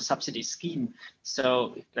renewable subsidy scheme.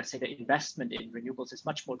 So let's say the investment in renewables is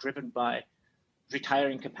much more driven by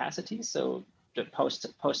retiring capacity. So the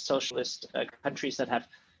post-socialist countries that have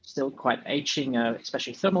still quite aging,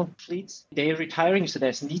 especially thermal fleets, they're retiring, so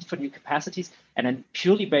there's need for new capacities. And then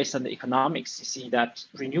purely based on the economics, you see that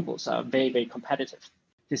renewables are very, very competitive.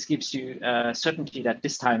 This gives you certainty that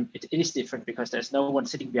this time it is different, because there's no one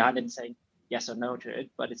sitting behind it and saying yes or no to it,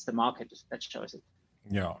 but it's the market that shows it.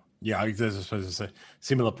 Yeah. There's a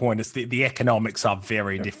similar point. It's the economics are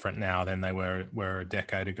very different now than they were a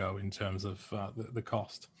decade ago in terms of the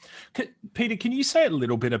cost. Peter, can you say a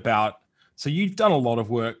little bit about? So you've done a lot of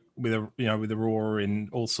work with Aurora in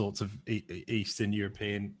all sorts of Eastern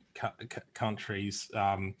European countries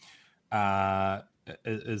as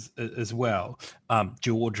well.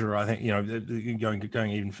 Georgia, I think,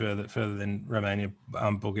 going even further than Romania,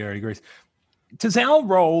 Bulgaria, Greece. Does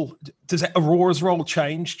Aurora's role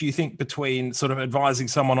change, do you think, between sort of advising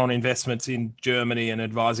someone on investments in Germany and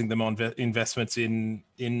advising them on investments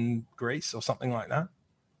in Greece or something like that?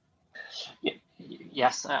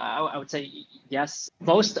 Yes, I would say yes.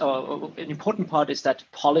 An important part is that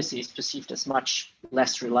policy is perceived as much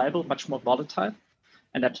less reliable, much more volatile,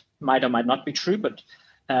 and that might or might not be true. But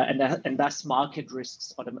and thus market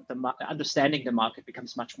risks or the understanding the market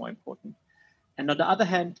becomes much more important. And on the other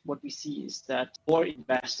hand, what we see is that more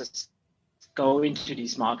investors go into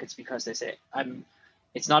these markets because they say,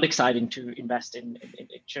 it's not exciting to invest in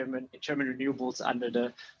German renewables under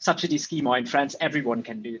the subsidy scheme, or in France, everyone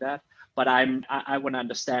can do that. But I want to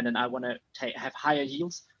understand, and I want to have higher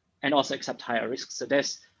yields and also accept higher risks. So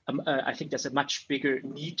I think there's a much bigger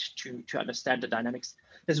need to understand the dynamics.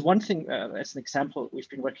 There's one thing, as an example, we've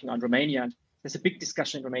been working on Romania. And there's a big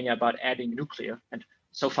discussion in Romania about adding nuclear, and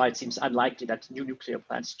so far it seems unlikely that new nuclear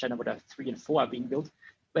plants, China 3 and 4, are being built.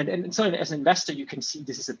 And so as an investor, you can see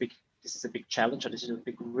this is a big challenge, or this is a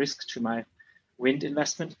big risk to my wind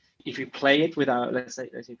investment. If we play it with our, let's say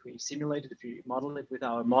if we simulate it, if we model it with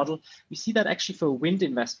our model, we see that actually for a wind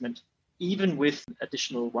investment, even with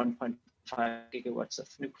additional 1.5 gigawatts of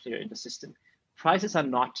nuclear in the system, prices are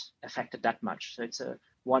not affected that much. So it's a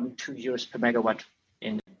 1-2 euros per megawatt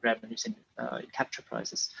in revenues in capture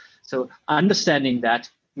prices. So understanding that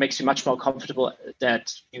makes you much more comfortable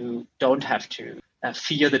that you don't have to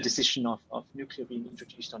fear the decision of nuclear being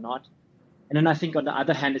introduced or not. And then I think on the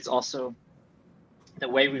other hand, it's also the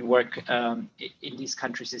way we work in these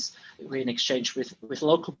countries is we're in exchange with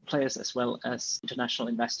local players as well as international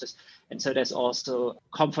investors. And so there's also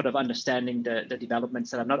comfort of understanding the developments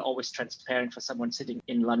that are not always transparent for someone sitting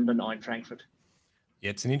in London or in Frankfurt. Yeah,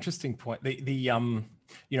 it's an interesting point.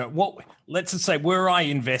 Let's just say, were I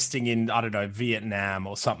investing in, I don't know, Vietnam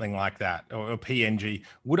or something like that, or PNG,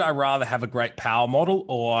 would I rather have a great power model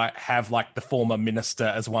or have like the former minister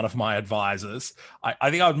as one of my advisors? I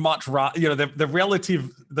think I would much rather,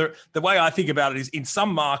 the way I think about it is, in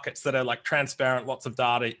some markets that are like transparent, lots of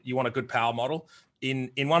data, you want a good power model. In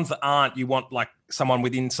ones that aren't, you want like someone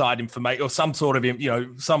with inside information or some sort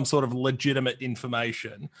of legitimate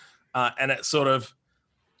information. And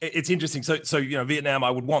it's interesting. So Vietnam, I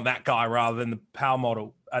would want that guy rather than the power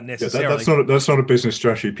model necessarily. Yeah, that's not a business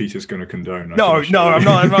strategy Peter's going to condone. No,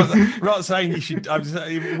 I'm not saying you should. I'm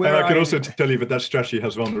saying, and I can also tell you that strategy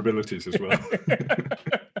has vulnerabilities as well.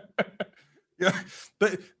 Yeah,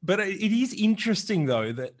 but it is interesting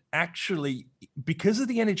though that actually, because of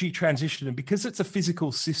the energy transition and because it's a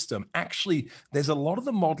physical system, actually there's a lot of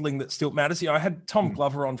the modeling that still matters. I had Tom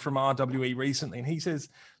Glover on from RWE recently, and he says,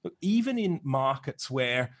 look, even in markets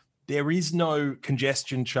where there is no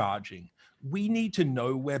congestion charging, we need to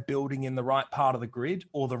know we're building in the right part of the grid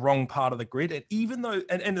or the wrong part of the grid. And even though,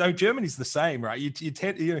 and though Germany's the same, right?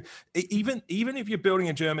 Even if you're building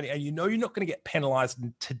in Germany and you're not going to get penalized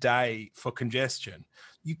today for congestion,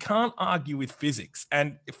 you can't argue with physics.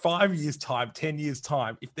 And 5 years' time, 10 years'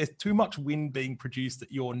 time, if there's too much wind being produced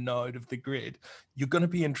at your node of the grid, you're going to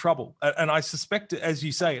be in trouble. And I suspect, as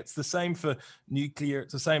you say, it's the same for nuclear.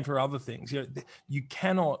 It's the same for other things. You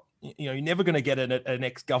cannot you're never going to get an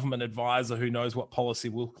ex-government advisor who knows what policy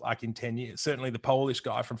will look like in 10 years. Certainly the Polish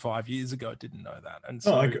guy from 5 years ago didn't know that. And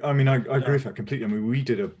so, I agree with that completely. I mean,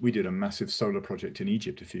 we did a massive solar project in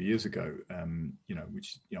Egypt a few years ago,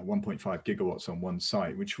 which 1.5 gigawatts on one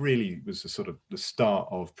site, which really was the start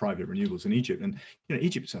of private renewables in Egypt. And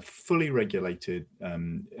Egypt's a fully regulated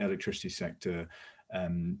electricity sector.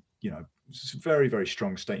 It's very, very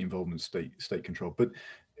strong state involvement, state control. But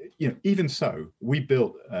even so, we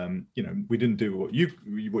built, we didn't do what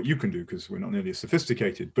you can do because we're not nearly as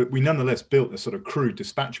sophisticated, but we nonetheless built a sort of crude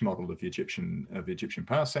dispatch model of the Egyptian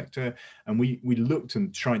power sector, and we looked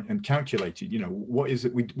and tried and calculated, what is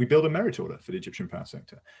it? We built a merit order for the Egyptian power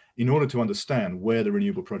sector in order to understand where the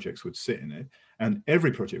renewable projects would sit in it. And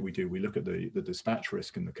every project we do, we look at the dispatch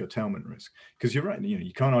risk and the curtailment risk, because you're right.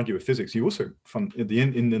 You can't argue with physics. You also, at the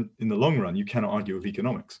end, in the long run, you cannot argue with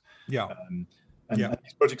economics. Yeah. And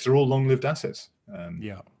these projects are all long-lived assets.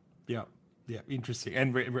 Interesting,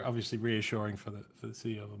 and obviously reassuring for the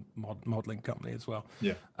CEO of a modeling company as well.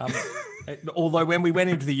 Yeah. Although when we went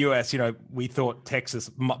into the US, we thought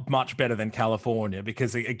Texas much better than California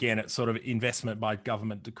because again, it's sort of investment by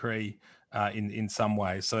government decree in some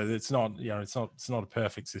ways. So it's not it's not a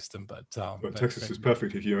perfect system, but Texas is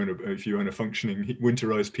perfect if you own a functioning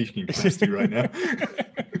winterized peaking capacity right now.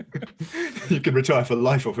 You can retire for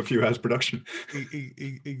life off a few hours production.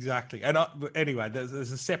 Exactly. And anyway,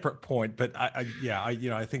 there's a separate point, but I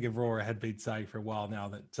think Aurora had been saying for a while now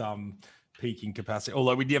that peaking capacity,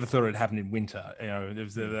 although we never thought it would happen in winter,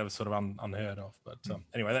 that was sort of unheard of. But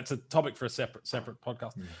anyway, that's a topic for a separate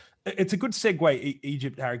podcast. It's a good segue,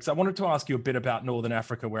 Egypt, Harry, because I wanted to ask you a bit about Northern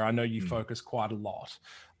Africa, where I know you focus quite a lot.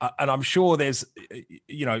 And I'm sure there's,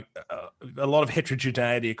 a lot of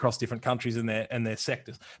heterogeneity across different countries and their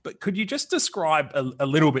sectors. But could you just describe a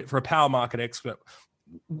little bit for a power market expert,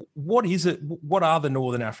 what is it? What are the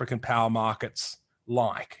Northern African power markets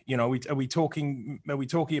like? Are we talking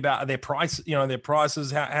about their price? Their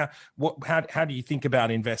prices. How do you think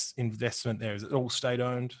about investment there? Is it all state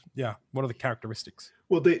owned? Yeah. What are the characteristics?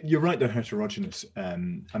 Well, you're right. They're heterogeneous.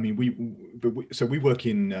 We work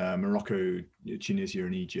in Morocco, Tunisia,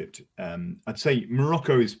 and Egypt. I'd say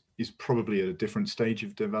Morocco is probably at a different stage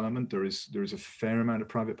of development. There is a fair amount of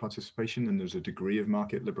private participation, and there's a degree of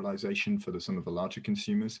market liberalization for some of the larger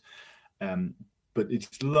consumers. But it's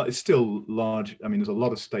still large. I mean, there's a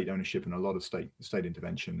lot of state ownership and a lot of state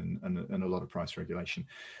intervention and a lot of price regulation.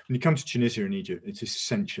 When you come to Tunisia and Egypt, it's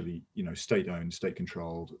essentially state owned, state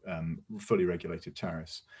controlled, fully regulated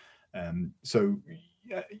tariffs.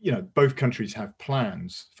 Both countries have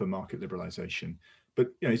plans for market liberalization, but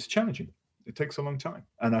it's challenging. It takes a long time,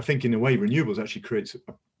 and I think in a way, renewables actually creates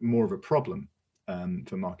more of a problem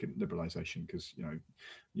for market liberalization, because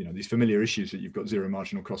these familiar issues that you've got zero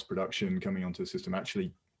marginal cost production coming onto the system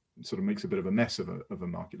actually sort of makes a bit of a mess of a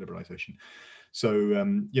market liberalization.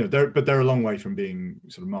 So they're a long way from being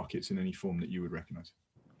sort of markets in any form that you would recognize.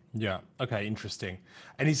 Yeah. Okay. Interesting.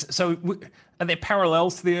 And are there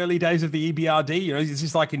parallels to the early days of the EBRD? Is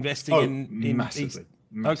this like investing in massively?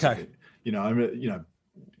 Okay.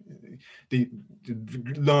 The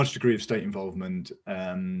large degree of state involvement.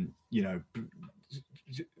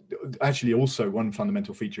 Actually, also one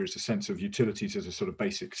fundamental feature is the sense of utilities as a sort of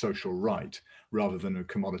basic social right, rather than a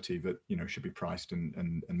commodity that should be priced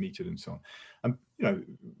and metered and so on.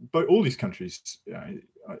 But all these countries,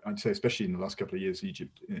 I'd say, especially in the last couple of years,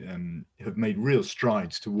 Egypt have made real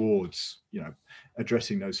strides towards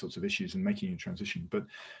addressing those sorts of issues and making a transition. But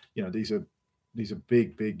these are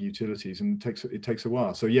big utilities, and it takes a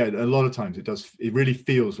while. So a lot of times it really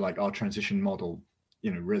feels like our transition model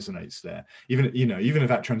resonates there. Even if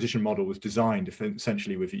that transition model was designed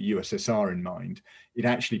essentially with the USSR in mind, it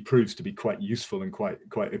actually proves to be quite useful and quite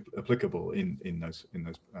applicable in those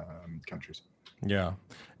countries. Yeah.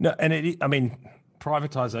 No, and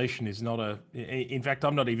privatization is not in fact,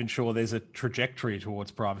 I'm not even sure there's a trajectory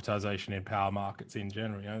towards privatization in power markets in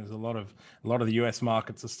general. There's a lot of the US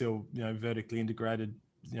markets are still vertically integrated,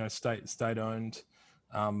 state owned.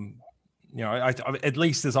 At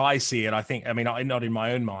least as I see it, I think, not in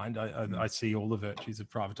my own mind, I see all the virtues of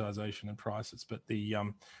privatization and prices, but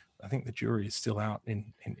I think the jury is still out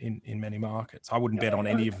in many markets. I wouldn't bet on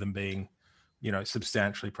any of them being,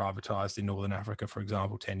 substantially privatized in Northern Africa, for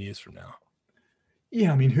example, 10 years from now.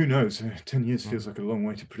 Yeah, who knows? 10 years feels like a long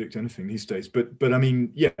way to predict anything these days. But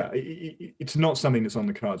it's not something that's on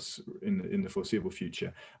the cards in the foreseeable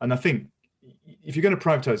future. And I think if you're going to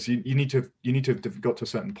privatize, you need to have got to a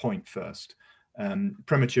certain point first.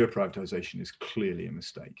 Premature privatization is clearly a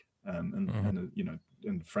mistake,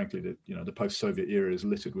 and frankly, the post-Soviet era is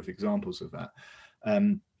littered with examples of that.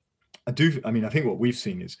 I think what we've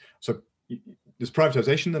seen is, so there's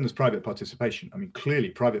privatization, then there's private participation. I mean, clearly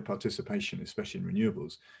private participation, especially in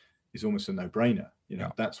renewables, is almost a no-brainer.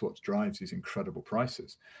 That's what drives these incredible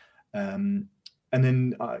prices. And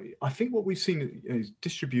then I think what we've seen is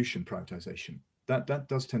distribution privatization. That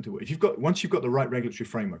does tend to work. Once you've got the right regulatory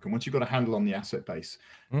framework, and once you've got a handle on the asset base,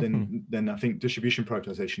 then I think distribution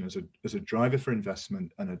privatization as a driver for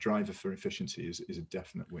investment and a driver for efficiency is a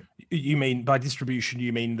definite win. You mean by distribution,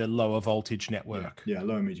 you mean the lower voltage network? Yeah,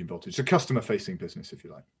 lower medium voltage. So customer facing business, if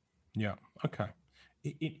you like. Yeah. Okay.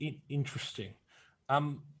 Interesting.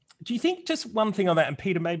 Do you think, just one thing on that, and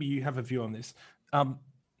Peter, maybe you have a view on this.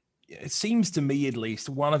 It seems to me, at least,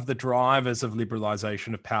 one of the drivers of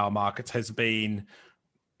liberalization of power markets has been,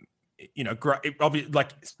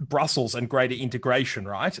 like Brussels and greater integration,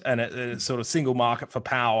 right? And a sort of single market for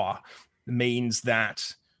power means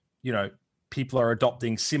that, people are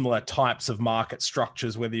adopting similar types of market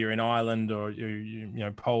structures, whether you're in Ireland or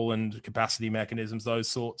Poland, capacity mechanisms, those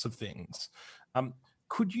sorts of things.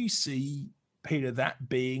 Could you see, Peter, that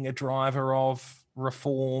being a driver of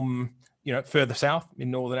reform, further south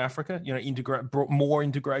in Northern Africa, brought more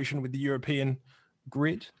integration with the European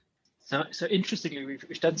grid? So interestingly,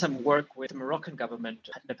 we've done some work with the Moroccan government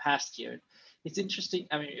in the past year. It's interesting,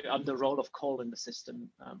 on the role of coal in the system,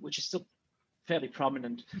 which is still fairly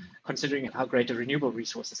prominent considering how great the renewable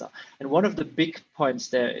resources are. And one of the big points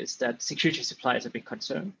there is that security supply is a big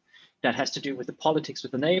concern. That has to do with the politics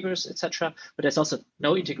with the neighbors, etc. But there's also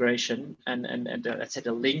no integration, and let's say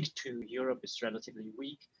the link to Europe is relatively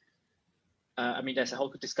weak. There's a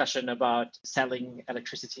whole discussion about selling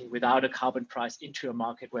electricity without a carbon price into a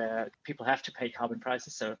market where people have to pay carbon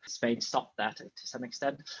prices. So Spain stopped that to some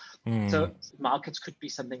extent. So markets could be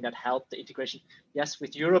something that help the integration, yes,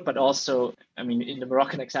 with Europe, but also, in the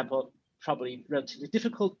Moroccan example, probably relatively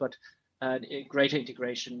difficult, but a greater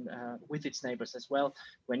integration with its neighbors as well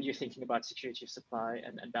when you're thinking about security of supply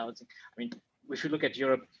and balancing. If you look at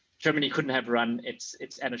Europe, Germany couldn't have run its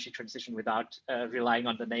energy transition without relying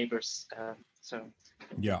on the neighbors. That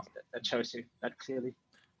shows you that clearly.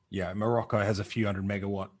 Yeah, Morocco has a few hundred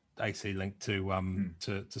megawatt AC link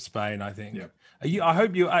to Spain, I think. Yeah. I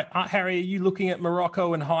hope Harry, are you looking at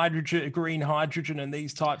Morocco and hydrogen, green hydrogen, and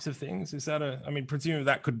these types of things? Is that presumably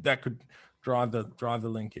that could drive the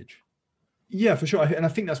linkage? Yeah, for sure. And I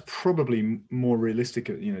think that's probably more realistic.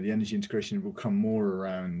 The energy integration will come more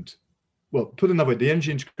around. Well, put another way, the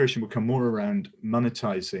energy integration will come more around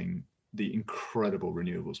monetizing the incredible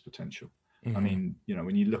renewables potential. When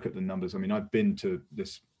you look at the numbers, I've been to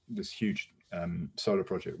this huge solar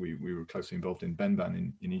project we were closely involved in,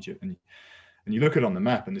 Benban in Egypt, and you look at it on the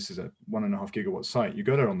map, and this is a 1.5 gigawatt site. You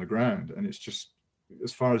go there on the ground, and it's just,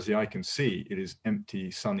 as far as the eye can see, it is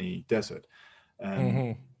empty, sunny desert.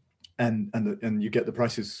 And you get the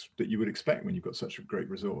prices that you would expect when you've got such a great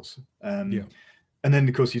resource. And then,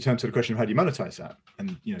 of course, you turn to the question of how do you monetize that? And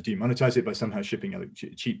do you monetize it by somehow shipping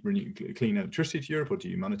cheap, clean electricity to Europe, or do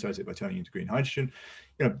you monetize it by turning into green hydrogen?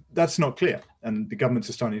 That's not clear, and the governments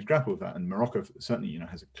are starting to grapple with that. And Morocco certainly,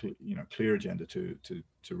 has a clear agenda to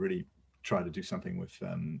really try to do something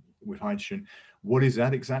with hydrogen. What is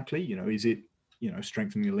that exactly? Is it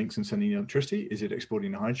strengthening the links and sending the electricity? Is it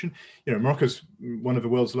exporting the hydrogen? Morocco's one of the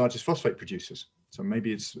world's largest phosphate producers, so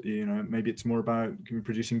maybe it's more about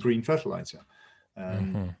producing green fertilizer.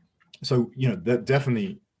 So that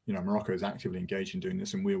definitely, Morocco is actively engaged in doing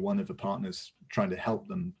this, and we're one of the partners trying to help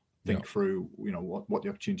them think through what the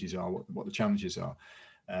opportunities are, what the challenges are.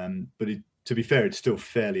 But to be fair, it's still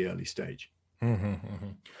fairly early stage.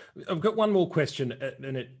 I've got one more question,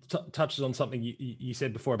 and it touches on something you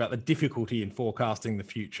said before about the difficulty in forecasting the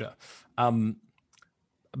future.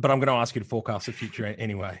 But I'm going to ask you to forecast the future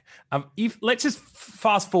anyway. Let's just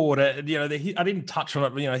fast forward. I didn't touch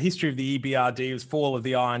on it. History of the EBRD was fall of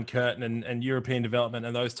the Iron Curtain and European development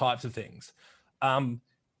and those types of things. 10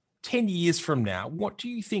 years from now, what do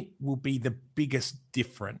you think will be the biggest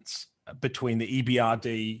difference between the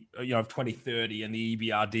EBRD of 2030 and the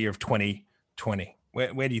EBRD of 2020?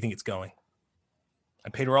 Where do you think it's going?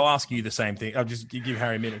 And Peter, I'll ask you the same thing. I'll just give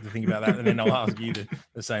Harry a minute to think about that, and then I'll ask you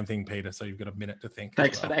the same thing, Peter. So you've got a minute to think.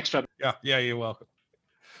 Thanks for the extra. Yeah, you're welcome.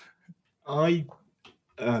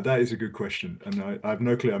 That is a good question, and I have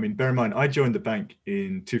no clue. Bear in mind, I joined the bank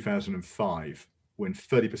in 2005 when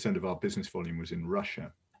 30% of our business volume was in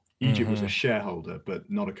Russia. Egypt was a shareholder, but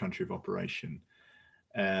not a country of operation.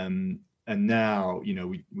 And now,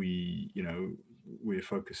 we're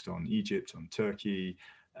focused on Egypt, on Turkey.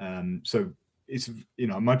 So it's,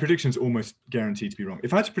 my prediction's almost guaranteed to be wrong.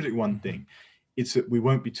 If I had to predict one thing, it's that we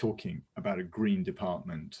won't be talking about a green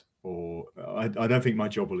department or I don't think my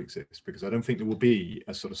job will exist, because I don't think there will be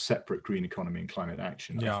a sort of separate green economy and climate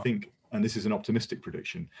action. Yeah. I think, and this is an optimistic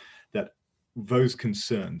prediction, that those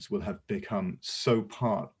concerns will have become so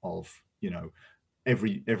part of,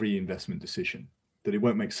 every investment decision, that it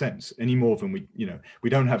won't make sense any more than we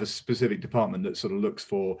don't have a specific department that sort of looks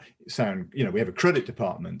for we have a credit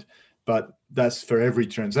department, but that's for every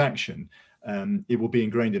transaction. It will be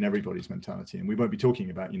ingrained in everybody's mentality, and we won't be talking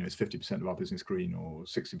about, is 50% of our business green or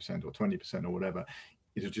 60% or 20% or whatever.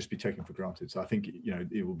 It'll just be taken for granted. So I think,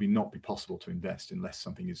 it will not be possible to invest unless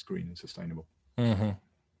something is green and sustainable.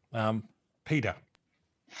 Mm-hmm. Peter.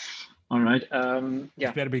 All right.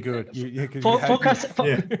 It better be good.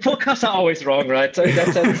 Forecasts are always wrong, right? So in that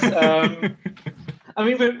sense, I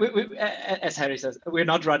mean, we, as Harry says, we're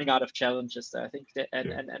not running out of challenges. I think,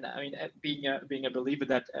 and I mean, being a believer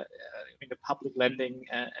that the public lending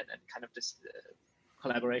and kind of this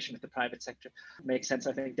collaboration with the private sector makes sense.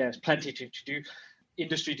 I think there's plenty to do.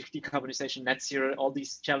 Industry decarbonization, net zero, all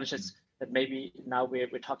these challenges that maybe now we're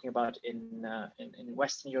talking about in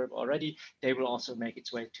Western Europe already, they will also make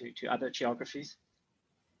its way to other geographies.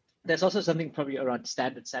 There's also something probably around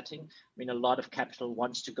standard setting. I mean, a lot of capital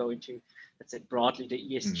wants to go into, let's say, broadly the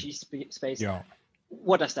ESG space. Yeah.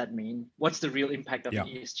 What does that mean? What's the real impact of an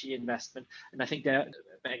ESG investment? And I think that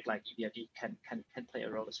a bank like EBRD can play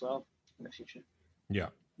a role as well in the future. Yeah,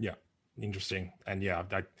 interesting. And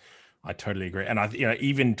I totally agree. And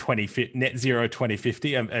even net zero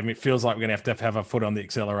 2050, I mean, it feels like we're going to have a foot on the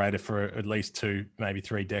accelerator for at least 2, maybe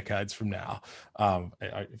 3 decades from now.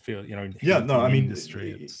 I feel,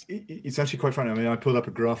 industry. It's actually quite funny. I mean, I pulled up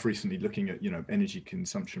a graph recently looking at, energy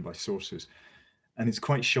consumption by sources, and it's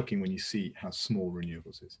quite shocking when you see how small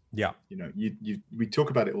renewables is. Yeah. We talk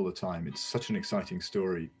about it all the time. It's such an exciting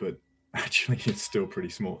story, but actually it's still pretty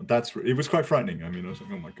small. It was quite frightening. I mean, I was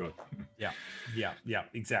like, oh my God. Yeah,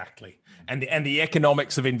 exactly. And the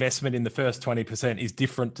economics of investment in the first 20% is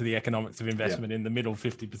different to the economics of investment in the middle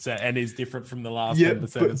 50%, and is different from the last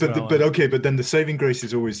 10%. But then the saving grace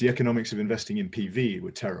is always the economics of investing in PV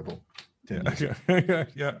were terrible. Yeah.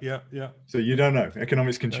 So you don't know.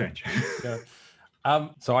 Economics can change. Yeah.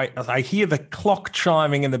 So I hear the clock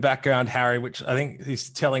chiming in the background, Harry, which I think is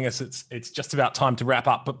telling us it's just about time to wrap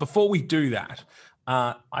up. But before we do that,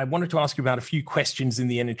 I wanted to ask you about a few questions in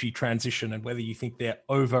the energy transition and whether you think they're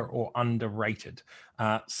over or underrated.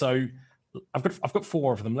 So I've got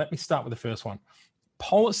 4 of them. Let me start with the first one.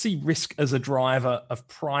 Policy risk as a driver of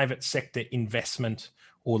private sector investment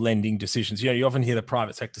or lending decisions. You often hear the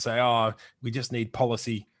private sector say, "Oh, we just need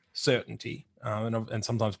policy certainty." And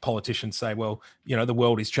sometimes politicians say, well, the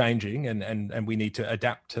world is changing and we need to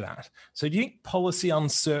adapt to that. So do you think policy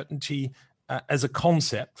uncertainty as a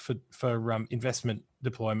concept for investment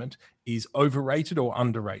deployment is overrated or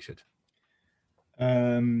underrated?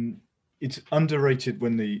 It's underrated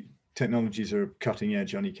when the technologies are cutting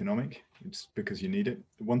edge uneconomic. It's because you need it.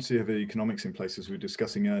 Once you have the economics in place, as we were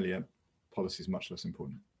discussing earlier, policy is much less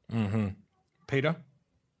important. Mm-hmm. Peter?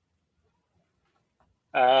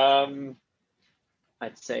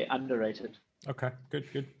 I'd say underrated. Okay,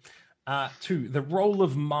 good. 2, the role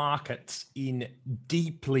of markets in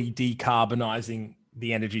deeply decarbonizing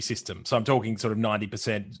the energy system. So I'm talking sort of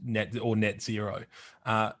 90% net zero.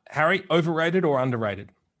 Harry, overrated or underrated?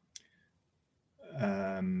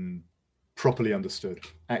 Properly understood,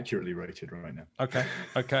 accurately rated right now.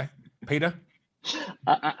 Okay. Peter?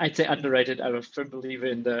 I'd say underrated. I'm a firm believer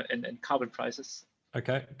in carbon prices.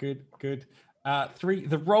 Okay, good. 3,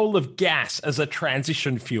 the role of gas as a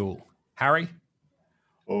transition fuel. Harry?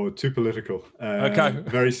 Too political. Okay.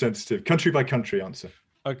 Very sensitive. Country by country answer.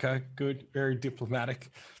 Okay, good. Very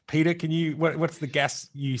diplomatic. Peter, what's the gas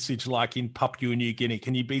usage like in Papua New Guinea?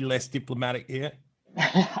 Can you be less diplomatic here?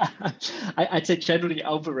 I'd say generally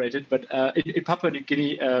overrated, but in Papua New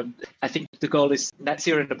Guinea, I think the goal is net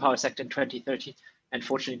zero in the power sector in 2030. And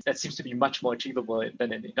fortunately, that seems to be much more achievable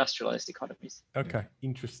than in industrialized economies. Okay,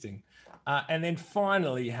 interesting. And then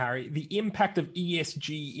finally, Harry, the impact of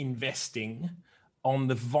ESG investing on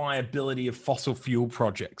the viability of fossil fuel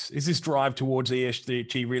projects. Is this drive towards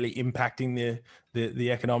ESG really impacting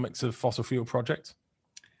the economics of fossil fuel projects?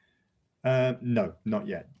 No, not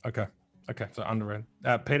yet. Okay, so underrated.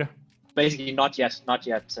 Peter? Basically, not yet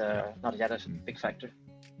a big factor.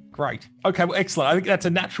 Great. Okay, well, excellent. I think that's a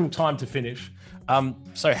natural time to finish.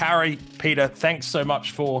 So Harry, Peter, thanks so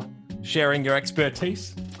much for sharing your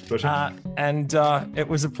expertise. Pleasure. And it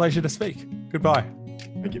was a pleasure to speak. Goodbye.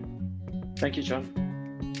 Thank you. Thank you, John.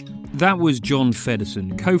 That was John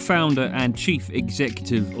Feddersen, co-founder and chief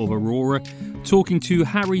executive of Aurora, talking to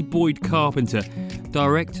Harry Boyd-Carpenter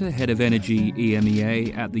Director, Head of Energy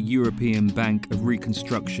EMEA at the European Bank of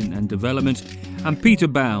Reconstruction and Development, and Peter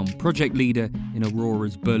Baum, Project Leader in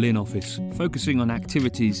Aurora's Berlin office, focusing on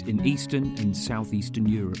activities in Eastern and Southeastern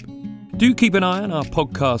Europe. Do keep an eye on our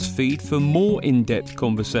podcast feed for more in-depth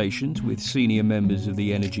conversations with senior members of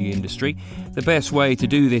the energy industry. The best way to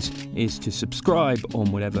do this is to subscribe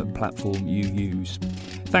on whatever platform you use.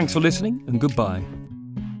 Thanks for listening and goodbye.